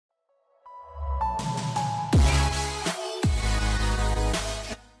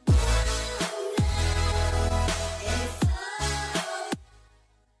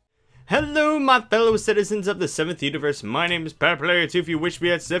Hello, my fellow citizens of the 7th universe. My name is Peoplezz, if you wish me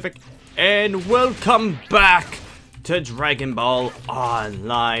at Civic, and welcome back to Dragon Ball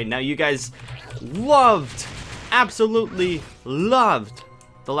Online. Now, you guys absolutely loved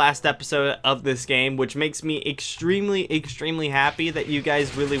the last episode of this game, which makes me extremely happy that you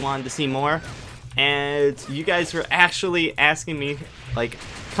guys really wanted to see more. And you guys were actually asking me, like,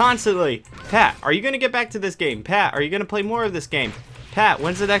 constantly, Pat, are you going to get back to this game? Pat, are you going to play more of this game? Pat,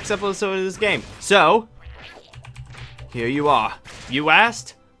 when's the next episode of this game? So, here you are. You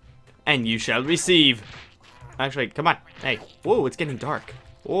asked, and you shall receive. Actually, come on. Hey, whoa, it's getting dark.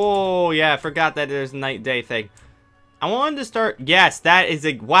 Oh, yeah, I forgot that there's a night-day thing. I wanted to start, yes, that is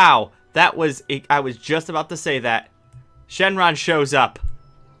a, wow. That was, I was just about to say that. SHENRON shows up.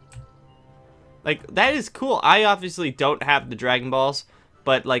 Like, that is cool. I obviously don't have the Dragon Balls,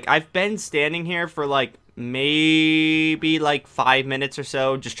 but, like, I've been standing here for, like, maybe like 5 minutes or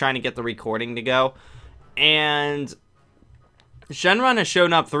so, just trying to get the recording to go, and SHENRON has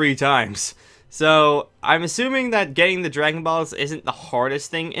shown up 3 times, so I'm assuming that getting the Dragon Balls isn't the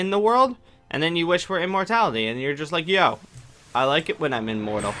hardest thing in the world, and then you wish for immortality, and you're just like, yo, I like it when I'm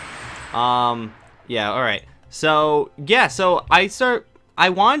immortal. Yeah, alright, so, yeah, so I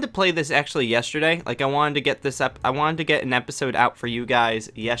wanted to play this actually yesterday, like, I wanted to get this up, I wanted to get an episode out for you guys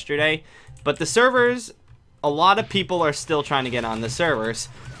yesterday, but the servers, a lot of people are still trying to get on the servers,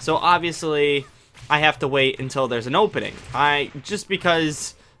 so obviously I have to wait until there's an opening. Just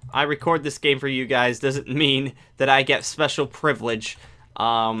because I record this game for you guys doesn't mean that I get special privilege,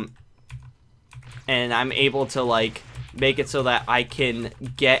 and I'm able to, like, make it so that I can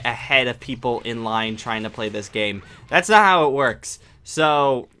get ahead of people in line trying to play this game. That's not how it works.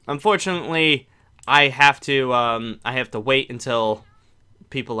 So unfortunately, I have to wait until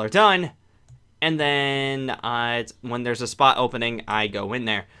people are done. And then, when there's a spot opening, I go in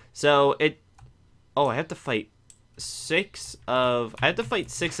there. So, oh, I have to fight 6 of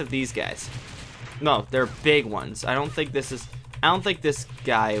these guys. No, they're big ones. I don't think this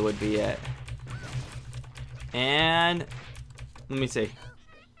guy would be it. And, let me see.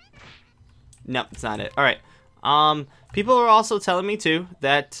 Nope, it's not it. Alright. People are also telling me, too,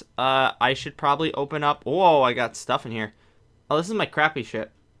 that, I should probably open up. Whoa, I got stuff in here. Oh, this is my crappy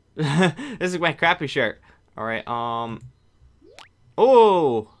shit. This is my crappy shirt. Alright, oh!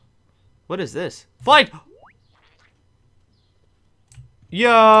 What is this? Fight!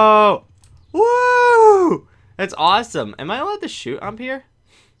 Yo! Woo! That's awesome. Am I allowed to shoot on here?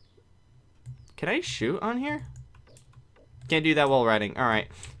 Can I shoot on here? Can't do that while riding. Alright.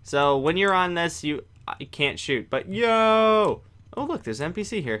 So, when you're on this, you can't shoot. But, yo! Oh, look, there's an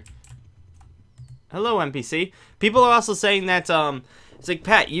NPC here. Hello, NPC. People are also saying that, it's like,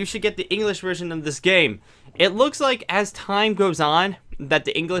 Pat, you should get the English version of this game. It looks like as time goes on that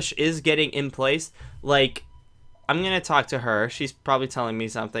the English is getting in place. Like, I'm going to talk to her. She's probably telling me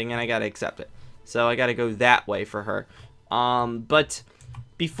something, and I got to accept it. So I got to go that way for her. But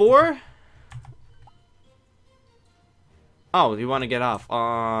before... Oh, you want to get off.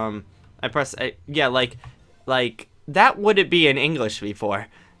 I press... yeah, like, that wouldn't be in English before.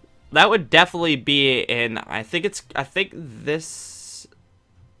 That would definitely be in... I think this...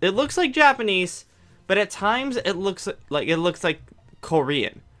 It looks like Japanese, but at times it looks like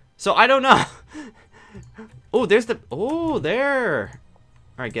Korean. So I don't know. Oh, there's the... Oh, there.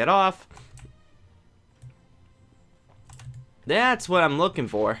 All right, get off. That's what I'm looking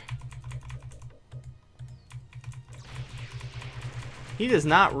for. He does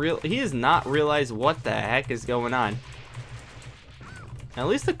not realize what the heck is going on. At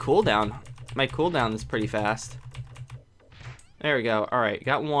least the cooldown. My cooldown is pretty fast. There we go. Alright,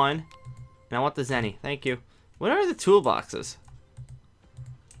 got one. And I want the Zenny. Thank you. What are the toolboxes?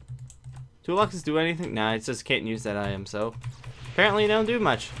 Toolboxes do anything? Nah, it just can't use that item, so... Apparently, they don't do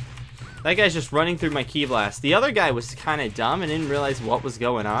much. That guy's just running through my key blast. The other guy was kind of dumb and didn't realize what was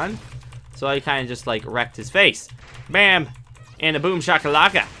going on. So I kind of just, like, wrecked his face. Bam! And a boom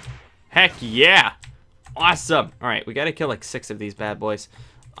shakalaka. Heck yeah! Awesome! Alright, we gotta kill, like, 6 of these bad boys.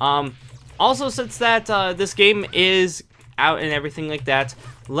 Also, since that, this game is... out and everything like that,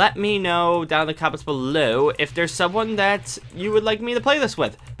 let me know down in the comments below if there's someone that you would like me to play this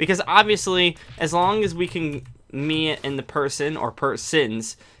with, because obviously as long as me and the person or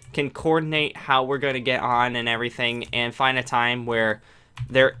persons can coordinate how we're going to get on and everything and find a time where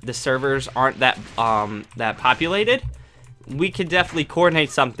the servers aren't that populated, we could definitely coordinate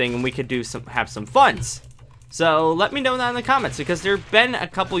something and we could have some funs. So let me know down in the comments, because there have been a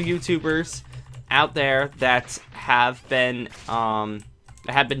couple YouTubers out there that have been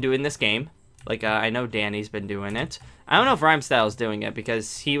doing this game. Like, I know Danny's been doing it. I don't know if Rhymestyle is doing it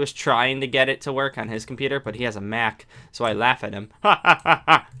because he was trying to get it to work on his computer, but he has a Mac, so I laugh at him. Ha ha ha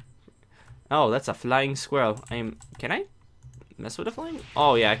ha! Oh, that's a flying squirrel. Can I mess with a flying?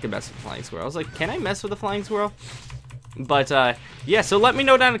 Oh yeah, I can mess with a flying squirrel. I was like, can I mess with a flying squirrel? But yeah, so let me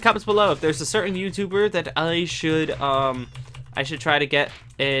know down in the comments below if there's a certain YouTuber that I should try to get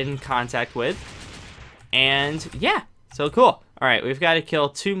in contact with. And yeah, so cool. All right, we've got to kill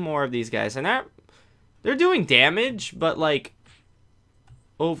 2 more of these guys, and they're doing damage, but like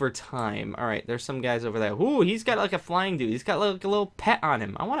over time. All right, there's some guys over there. Ooh, he's got like a flying dude. He's got like a little pet on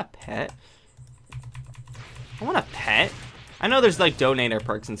him. I want a pet. I want a pet. I know there's like donator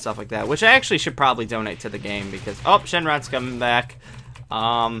perks and stuff like that, which I actually should probably donate to the game because Shenron's coming back.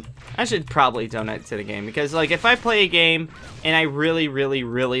 I should probably donate to the game because like if I play a game and I really, really,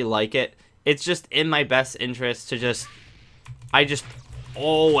 really like it, it's just in my best interest to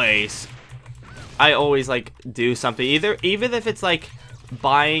I always like do something, even if it's like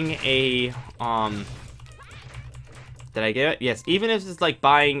buying a did I get it? Yes, even if it's like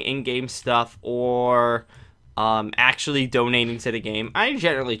buying in-game stuff or actually donating to the game, I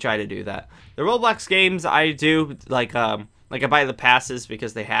generally try to do that. The Roblox games I do like I buy the passes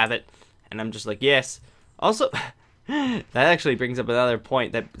because they have it, and I'm just like, yes. Also, that actually brings up another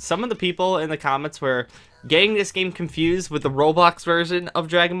point that some of the people in the comments were getting this game confused with the Roblox version of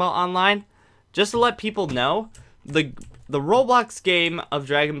Dragon Ball Online. Just to let people know, the Roblox game of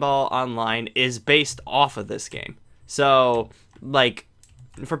Dragon Ball Online is based off of this game. So, like,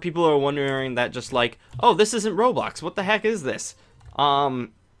 for people who are wondering that just like, oh, this isn't Roblox, what the heck is this? Oh,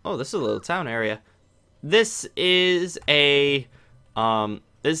 this is a little town area. This is a,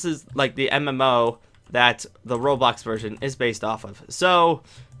 this is like the MMO that the Roblox version is based off of. So,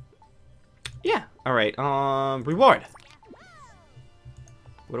 yeah, alright, reward.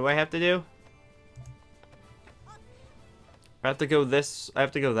 What do I have to do? I have to go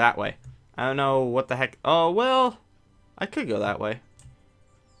that way. I don't know what the heck. Oh, well, I could go that way.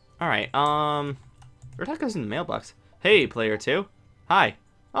 Alright, where the heck goes in the mailbox? Hey, player 2. Hi.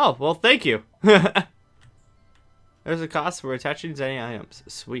 Oh, well, thank you. There's a cost for attaching any items.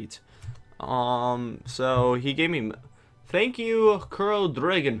 Sweet. So he gave me. Thank you, Curl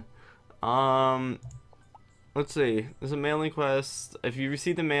Dragon. Let's see. There's a mailing quest. If you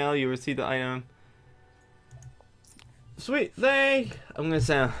receive the mail, you receive the item. Sweet. I'm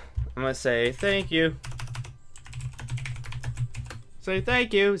gonna say thank you. Say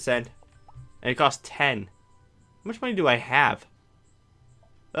thank you. Send. And it costs 10. How much money do I have?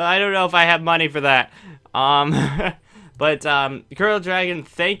 I don't know if I have money for that. But Curl Dragon,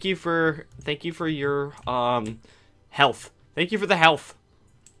 thank you for your health. Thank you for the health.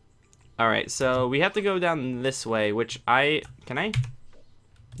 All right, so we have to go down this way, which can I?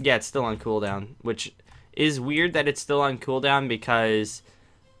 Yeah, it's still on cooldown, which is weird that it's still on cooldown because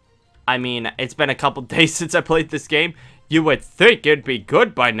I mean, it's been a couple days since I played this game. You would think it'd be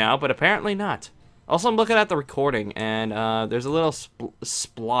good by now, but apparently not. Also, I'm looking at the recording, and there's a little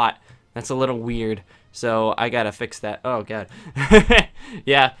splot that's a little weird, so I gotta fix that. Oh god.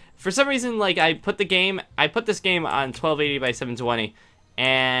 Yeah, for some reason, like I put this game on 1280 by 720,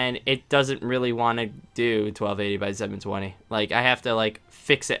 and it doesn't really want to do 1280 by 720. Like I have to like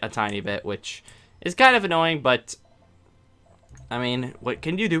fix it a tiny bit, which is kind of annoying, but I mean, what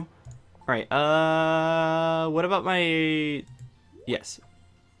can you do? All right. What about my? Yes.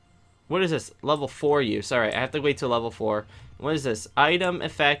 What is this? Level 4 use. Alright, I have to wait till level 4. What is this? Item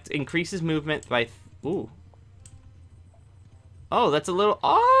effect increases movement by... Ooh. Oh, that's a little...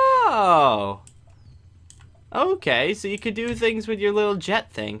 Oh! Okay, so you could do things with your little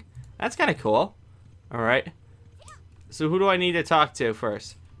jet thing. That's kind of cool. Alright. So who do I need to talk to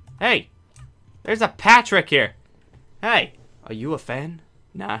first? Hey! There's a Patrick here! Hey! Are you a fan?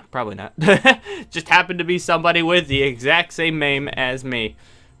 Nah, probably not. Just happened to be somebody with the exact same name as me.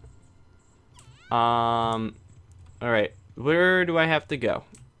 Alright, where do I have to go?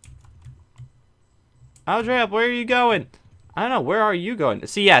 owTreyalP, where are you going? I don't know, where are you going?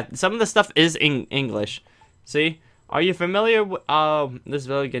 See, yeah, some of the stuff is in English. See? Are you familiar with, this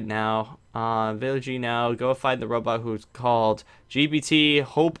village now, village now, go find the robot who's called GBT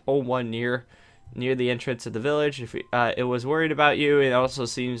Hope 01 near the entrance of the village. If it was worried about you, it also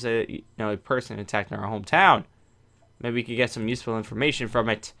seems that, you know, a person attacked our hometown. Maybe we could get some useful information from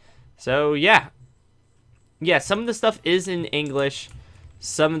it. So, yeah. Yeah, some of the stuff is in English.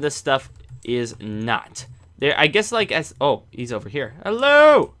 Some of the stuff is not. There, I guess, like, oh, he's over here.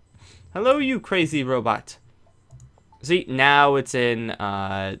 Hello! Hello, you crazy robot. See, now it's in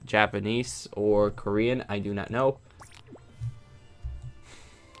Japanese or Korean. I do not know.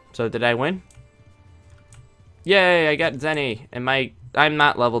 So, did I win? Yay, I got Zenny. And I'm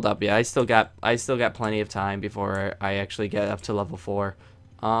not leveled up yet. I still got plenty of time before I actually get up to level 4.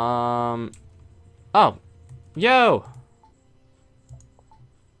 Oh. Yo.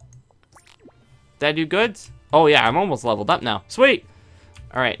 Did I do good? Oh yeah, I'm almost leveled up now. Sweet.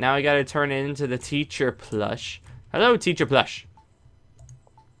 Alright, now I gotta turn it into the teacher plush. Hello, teacher plush.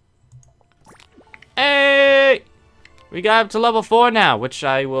 Hey! We got up to level 4 now, which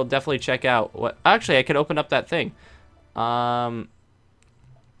I will definitely check out. What? Actually, I could open up that thing.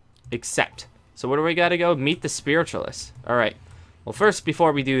 Accept. So where do we gotta go? Meet the spiritualist. Alright. Well, first,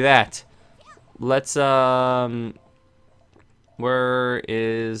 before we do that, let's, where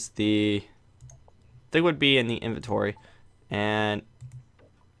is the... thing would be in the inventory. And...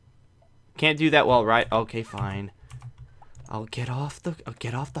 can't do that well, right? Okay, fine. I'll get off the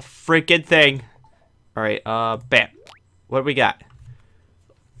freaking thing. Alright, bam. What do we got?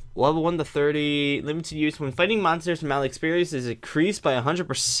 Level 1 to 30. Limited use when fighting monsters from mal experience is increased by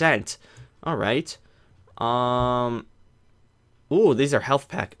 100%. Alright. Ooh, these are health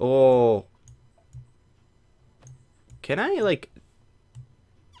pack. Oh. Can I, like...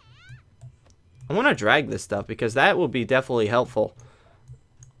 I want to drag this stuff because that will be definitely helpful.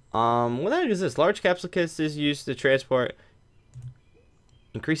 What the heck is this? Large capsule kits is used to transport.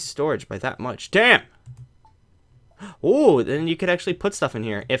 Increase storage by that much. Damn! Oh, then you could actually put stuff in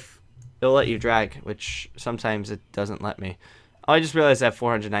here if it'll let you drag, which sometimes it doesn't let me. Oh, I just realized I have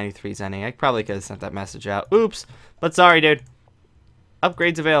 493 Zenny. I probably could have sent that message out. Oops. But sorry, dude.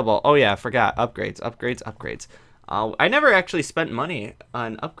 Upgrades available. Oh, yeah, I forgot. Upgrades, upgrades, upgrades. I never actually spent money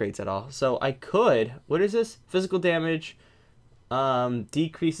on upgrades at all. So I could... what is this? Physical damage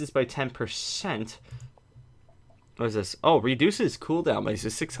decreases by 10%. What is this? Oh, reduces cooldown by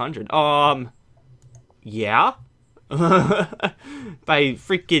 600. Yeah? by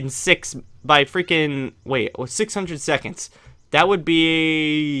freaking wait, 600 seconds. That would be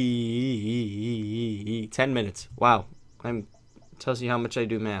 10 minutes. Wow. Tells you how much I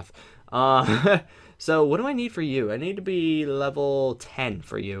do math. So what do I need for you? I need to be level 10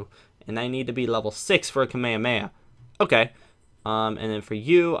 for you. And I need to be level 6 for a Kamehameha. Okay. And then for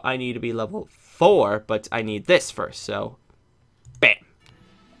you, I need to be level 4, but I need this first, so bam.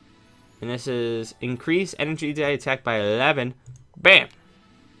 And this is increase energy attack by 11. Bam.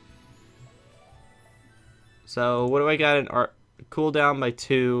 So what do I got in art? Cooldown by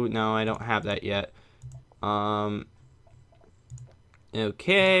 2. No, I don't have that yet.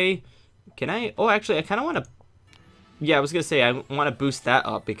 Okay. Can I? Oh, actually, I kind of want to... yeah, I was going to say I want to boost that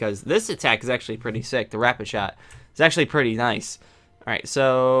up because this attack is actually pretty sick. The rapid shot is actually pretty nice. All right,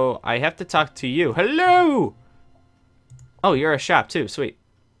 so I have to talk to you. Hello! Oh, you're a shop too. Sweet.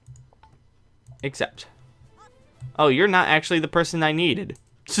 Accept. Oh, you're not actually the person I needed.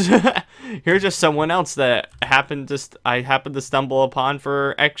 You're just someone else that I happened to stumble upon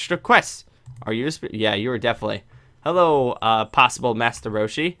for extra quests. Are you? Yeah, you are definitely. Hello, possible Master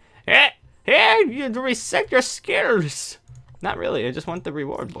Roshi. Hey, you reset your skills. Not really. I just want the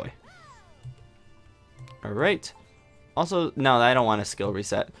reward, boy. All right. Also, no, I don't want a skill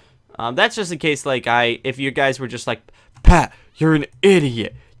reset. That's just in case, like, if you guys were just like, Pat, you're an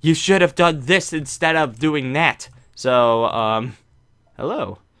idiot. You should have done this instead of doing that. So,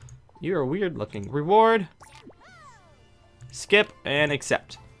 hello. You're weird looking. Reward. Skip and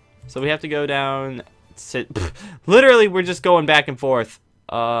accept. So we have to go down. Literally, we're just going back and forth.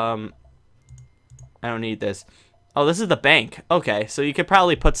 I don't need this. Oh, this is the bank. Okay, so you could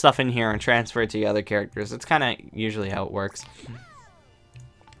probably put stuff in here and transfer it to the other characters. That's kind of usually how it works.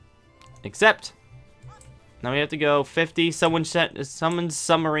 Accept. Now we have to go 50. Someone is summoning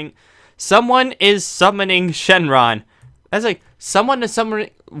Shenron. That's like someone is summoning.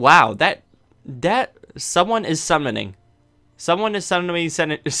 Wow, that someone is summoning. Someone is summoning.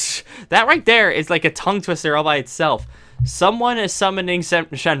 That right there is like a tongue twister all by itself. Someone is summoning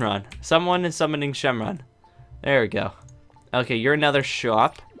Shenron. Someone is summoning Shenron. There we go. Okay, you're another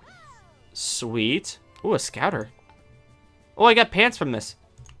shop. Sweet. Ooh, a scouter. Oh, I got pants from this.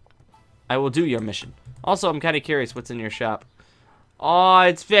 I will do your mission. Also, I'm kind of curious what's in your shop. Oh,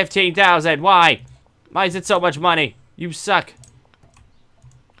 it's 15,000. Why? Why is it so much money? You suck.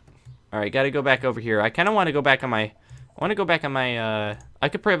 All right, got to go back over here. I kind of want to go back on my... I want to go back on my... I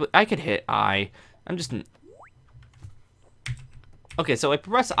could hit I. I'm just... Okay, so I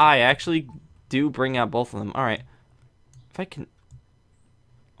press I actually do bring out both of them. All right. If I can...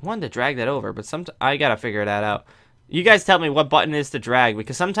 I wanted to drag that over, but I got to figure that out. You guys tell me what button is to drag,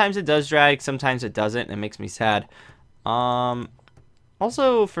 because sometimes it does drag, sometimes it doesn't, and it makes me sad. Also,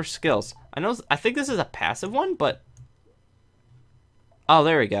 for skills. I think this is a passive one, but... Oh,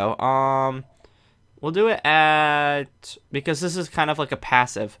 there we go. We'll do it at, because this is kind of like a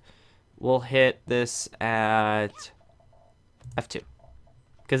passive. We'll hit this at F2.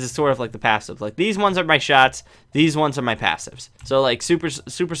 Because it's sort of like the passive. Like, these ones are my shots. These ones are my passives. So, like, Super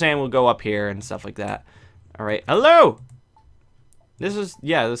Saiyan will go up here and stuff like that. Alright. Hello! This is,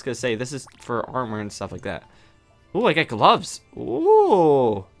 yeah, I was going to say, this is for armor and stuff like that. Ooh, I got gloves.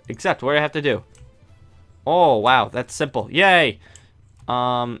 Ooh. Except, what do I have to do? Oh, wow. That's simple. Yay!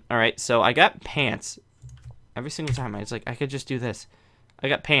 Alright, so I got pants. Every single time, I was like, I could just do this. I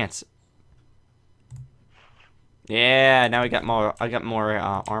got pants. Yeah, now I got more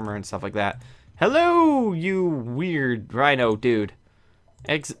armor and stuff like that. Hello, you weird rhino dude.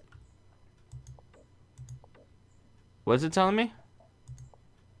 What is it telling me?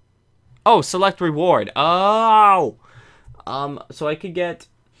 Oh, select reward. Oh! So I could get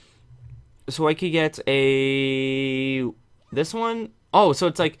a... This one? Oh, so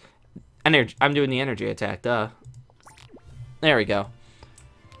it's like... Energy. I'm doing the energy attack, duh. There we go.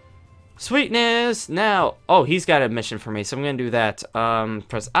 Sweetness! Now... Oh, he's got a mission for me, so I'm gonna do that.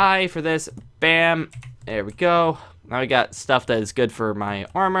 Press I for this. Bam! There we go. Now we got stuff that is good for my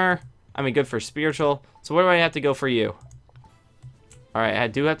armor. I mean, good for spiritual. So where do I have to go for you? Alright, I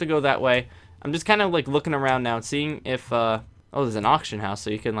do have to go that way. I'm just kind of, like, looking around now, seeing if, oh, there's an auction house, so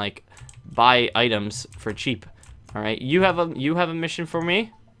you can, like, buy items for cheap. Alright, you have a mission for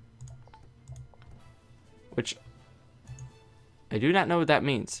me? Which, I do not know what that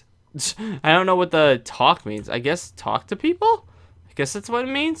means. I don't know what the talk means. I guess talk to people? I guess that's what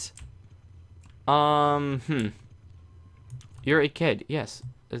it means? You're a kid, yes.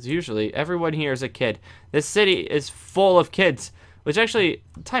 As usually, everyone here is a kid. This city is full of kids. Which actually,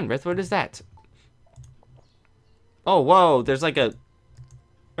 Time Breath, what is that? Oh, whoa, there's like a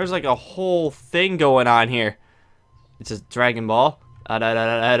whole thing going on here. It's a Dragon Ball.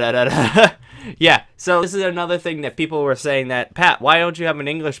 Yeah, so this is another thing that people were saying that, Pat, why don't you have an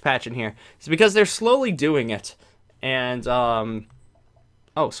English patch in here? It's because they're slowly doing it. And,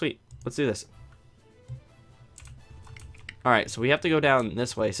 oh, sweet. Let's do this. Alright, so we have to go down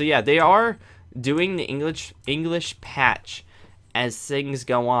this way. So yeah, they are doing the English patch as things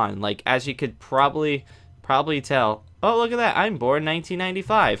go on. Like, as you could probably tell. Oh, look at that. I'm born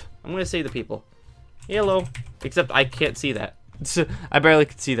 1995. I'm going to say the people. Hello. Except I can't see that. I barely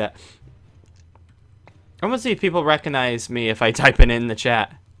could see that. I'm going to see if people recognize me if I type it in the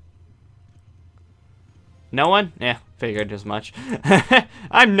chat. No one? Yeah, figured as much.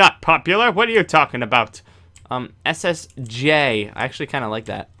 I'm not popular. What are you talking about? SSJ. I actually kind of like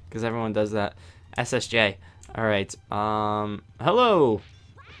that because everyone does that. SSJ. Alright, hello.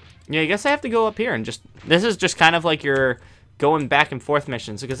 Yeah, I guess I have to go up here and just, this is just kind of like your going back and forth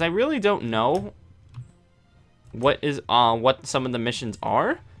missions, because I really don't know what some of the missions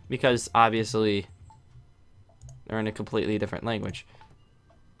are, because obviously they're in a completely different language.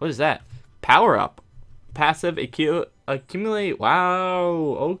 What is that? Power up. Passive accumulate. Wow,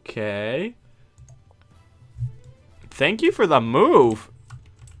 okay. Thank you for the move.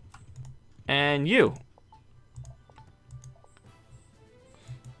 And you.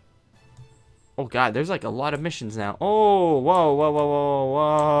 Oh god, there's like a lot of missions now. Oh, whoa, whoa, whoa, whoa,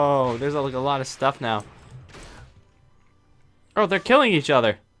 whoa. There's like a lot of stuff now. Oh, they're killing each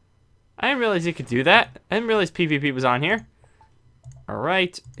other. I didn't realize you could do that. I didn't realize PvP was on here.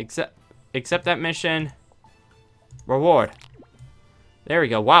 Alright, accept that mission. Reward. There we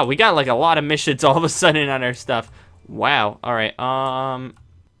go. Wow, we got like a lot of missions all of a sudden on our stuff. Wow. Alright, 1,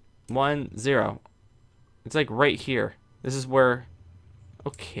 0. It's like right here. This is where...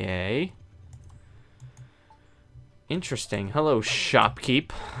 Okay. Interesting. Hello,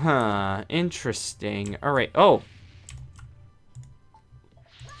 shopkeep. Huh. Interesting. Alright. Oh.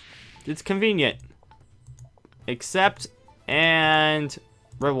 It's convenient. Accept and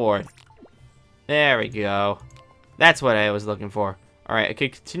reward. There we go. That's what I was looking for. Alright, I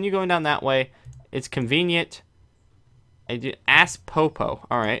could continue going down that way. It's convenient. I do ask Popo.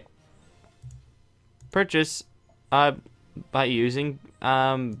 Alright. Purchase by using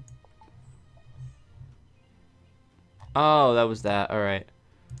oh, that was that. Alright.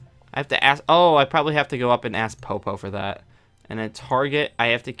 I have to ask... Oh, I probably have to go up and ask Popo for that. And a target, I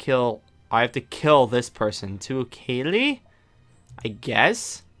have to kill this person. To Kaylee? I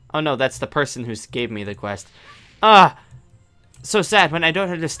guess? Oh no, that's the person who gave me the quest. So sad when I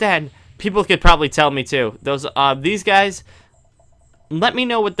don't understand. People could probably tell me too. Those, these guys, let me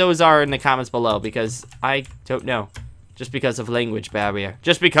know what those are in the comments below, because I don't know. Just because of language barrier.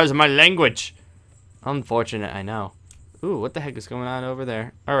 Just because of my language. Unfortunate, I know. Ooh, what the heck is going on over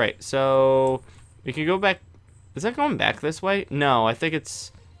there? Alright, so we can go back. Is that going back this way? No, I think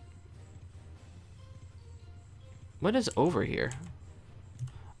it's... What is over here?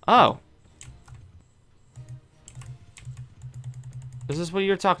 Oh. Is this what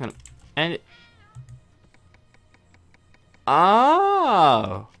you're talking? And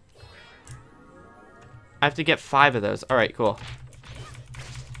oh, I have to get 5 of those. All right, cool.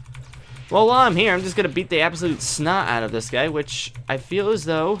 Well, while I'm here, I'm just gonna beat the absolute snot out of this guy, which I feel as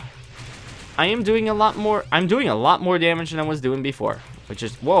though I am doing a lot more. I'm doing a lot more damage than I was doing before, which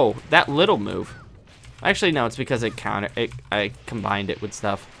is whoa. That little move. Actually, no, it's because I combined it with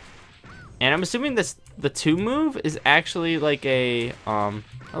stuff. And I'm assuming the 2 move is actually like a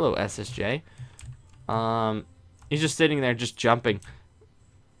hello SSJ. He's just sitting there, just jumping.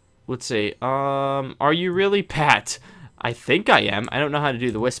 Let's see. Are you really Pat? I think I am. I don't know how to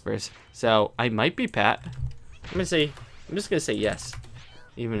do the whispers, so I might be Pat. I'm just gonna say yes,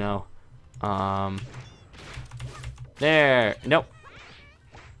 even though, there. Nope.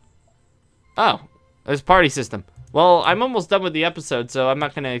 Oh, there's party system. Well, I'm almost done with the episode, so I'm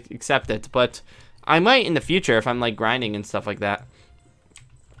not gonna accept it, but I might in the future if I'm like grinding and stuff like that.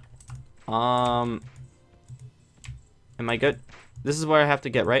 Am I good? This is where I have to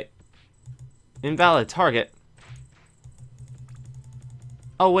get, right? Invalid target.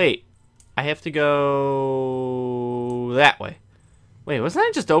 Oh, wait. I have to go that way. Wait, wasn't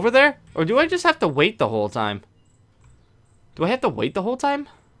I just over there? Or do I just have to wait the whole time? Do I have to wait the whole time?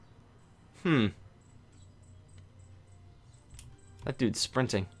 That dude's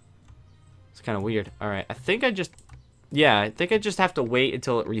sprinting. It's kind of weird. Alright, I think I just... Yeah, I think I just have to wait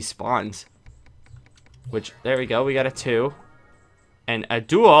until it respawns. Which, there we go. We got a 2. And a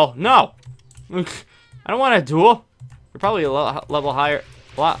duel? No! I don't want a duel. You're probably a level higher...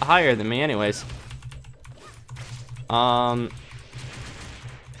 A lot higher than me anyways. There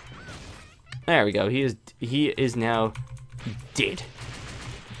we go. He is now dead.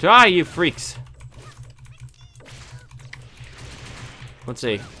 Die, you freaks. Let's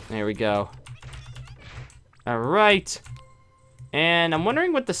see. There we go. Alright. And I'm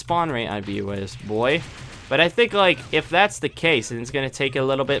wondering what the spawn rate IBU is, boy. But I think, like, if that's the case, and it's going to take a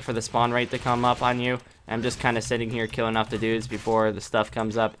little bit for the spawn rate to come up on you, I'm just kind of sitting here killing off the dudes before the stuff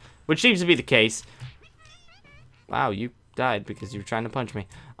comes up, which seems to be the case. Wow, you died because you were trying to punch me.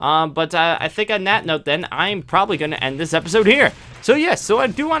 But I think on that note, then, I'm probably going to end this episode here. So, yes, so I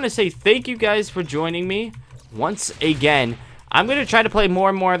do want to say thank you guys for joining me once again. I'm going to try to play more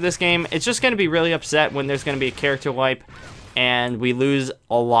and more of this game. It's just going to be really upset when there's going to be a character wipe and we lose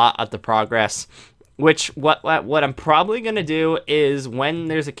a lot of the progress. Which, what I'm probably going to do is when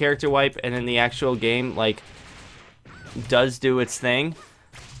there's a character wipe and then the actual game, like, does do its thing,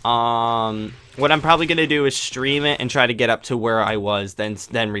 what I'm probably going to do is stream it and try to get up to where I was, then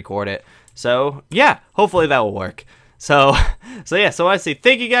record it. So, yeah, hopefully that will work. So yeah, so I say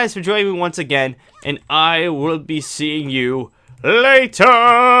thank you guys for joining me once again, and I will be seeing you later!